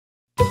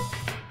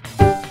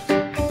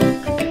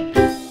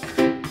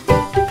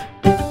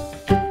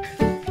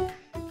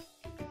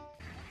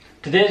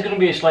Today's going to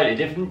be a slightly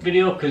different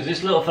video because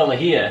this little fella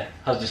here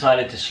has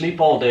decided to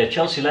sleep all day.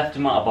 Chelsea left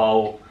him at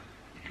about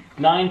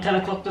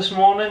 9-10 o'clock this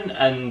morning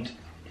and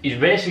he's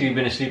basically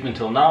been asleep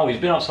until now. He's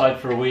been outside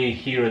for a wee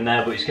here and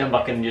there, but he's come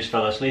back in and just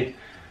fell asleep.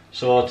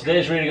 So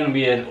today's really going to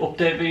be an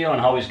update video on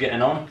how he's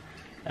getting on.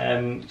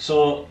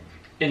 So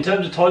in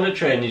terms of toilet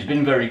training, he's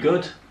been very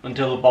good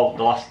until about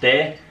the last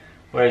day,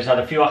 where he's had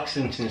a few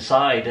accidents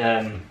inside,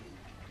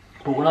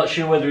 but we're not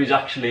sure whether he's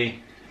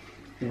actually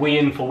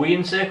weeing for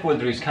weeing's sake,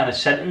 whether he's kind of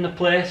setting the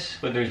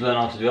place, whether he's learned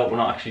how to do that. We're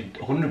not actually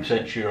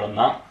 100% sure on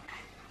that.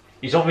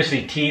 He's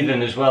obviously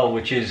teething as well,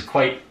 which is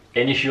quite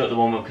an issue at the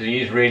moment because he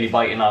is really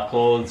biting our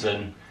clothes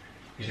and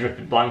he's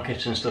ripping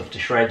blankets and stuff to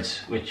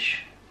shreds, which,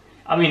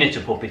 I mean, it's a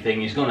puppy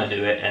thing, he's going to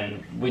do it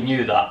and we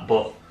knew that,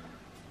 but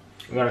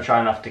we're going to try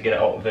and have to get it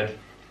out of him.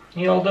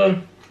 You all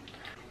done?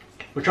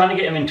 We're trying to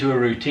get him into a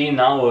routine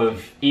now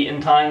of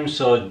eating times,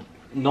 so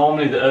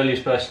normally the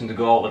earliest person to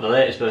go out or the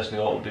latest person to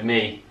go out would be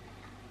me.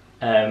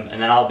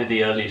 And then I'll be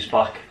the earliest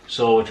back.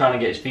 So we're trying to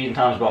get his feeding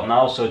times about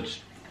now. So it's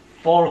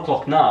 4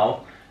 o'clock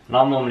now, and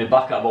I'm normally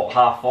back at about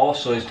 3:30.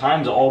 So his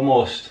times are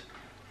almost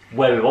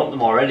where we want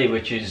them already,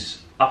 which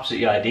is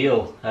absolutely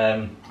ideal.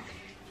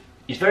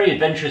 He's very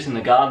adventurous in the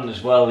garden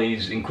as well.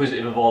 He's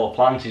inquisitive of all the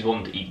plants. He's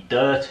wanting to eat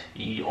dirt.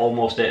 He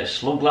almost ate a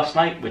slug last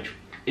night, which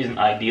isn't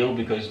ideal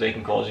because they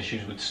can cause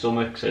issues with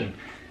stomachs and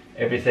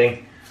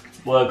everything.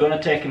 We're going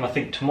to take him, I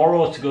think,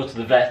 tomorrow to go to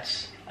the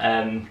vets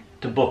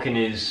to book in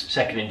his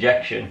second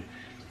injection,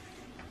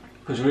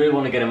 because we really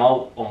want to get him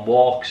out on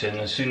walks and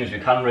as soon as we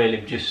can,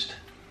 really. Just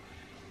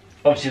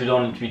obviously we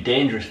don't want it to be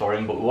dangerous for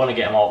him, but we want to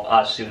get him out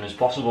as soon as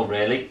possible,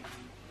 really.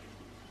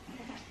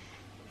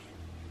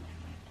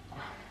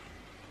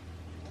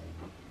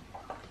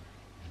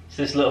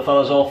 So this little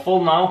fella's all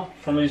full now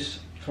from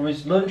his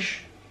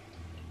lunch.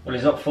 Well,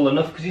 he's not full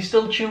enough because he's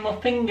still chewing my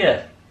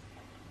finger.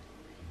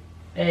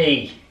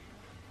 Hey,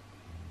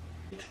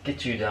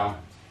 get you down.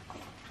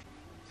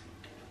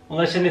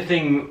 Unless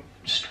anything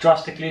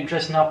drastically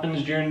interesting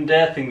happens during the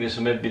day, I think this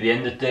will maybe be the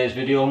end of today's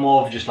video,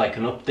 more of just like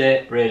an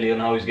update really on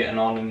how he's getting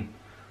on and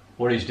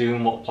what he's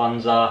doing, what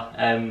plans are.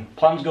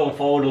 Plans going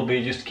forward will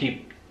be just to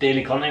keep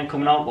daily content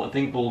coming out, but I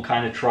think we'll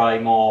kind of try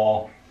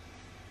more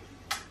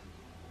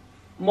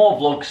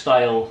vlog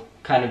style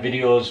kind of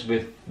videos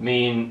with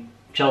me and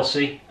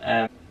Chelsea.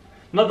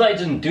 Not that he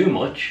doesn't do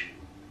much,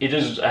 he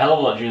does a hell of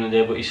a lot during the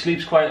day, but he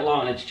sleeps quite a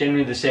lot and it's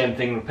generally the same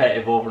thing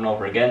repetitive over and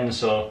over again.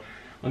 So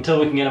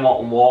until we can get him out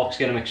on walks,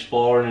 get him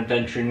exploring,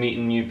 adventuring,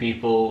 meeting new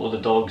people, other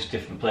dogs,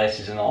 different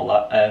places and all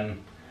that,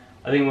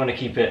 I think we want to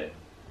keep the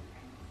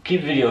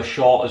video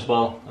short as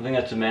well. I think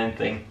that's the main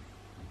thing.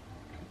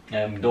 We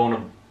don't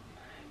want to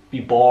be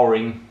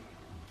boring.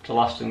 It's the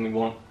last thing we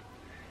want.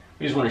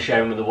 We just want to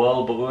share him with the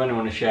world, but we only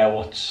want to share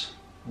what's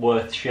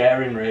worth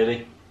sharing,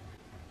 really.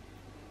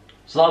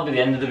 So that'll be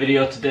the end of the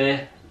video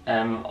today.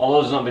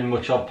 Although there's not been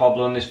much of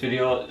Pablo in this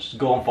video,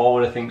 going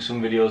forward I think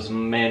some videos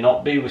may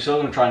not be. We're still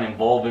going to try and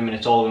involve him and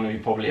it's all going to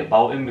be probably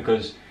about him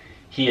because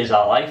he is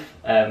our life.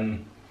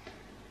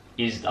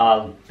 He's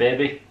our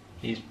baby.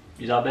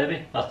 He's our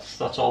baby.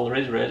 That's all there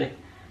is, really.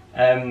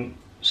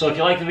 So if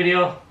you like the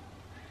video,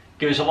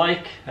 give us a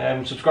like,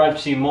 subscribe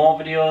to see more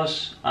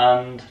videos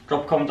and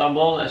drop a comment down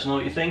below, let us know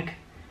what you think.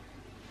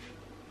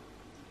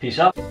 Peace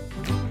out.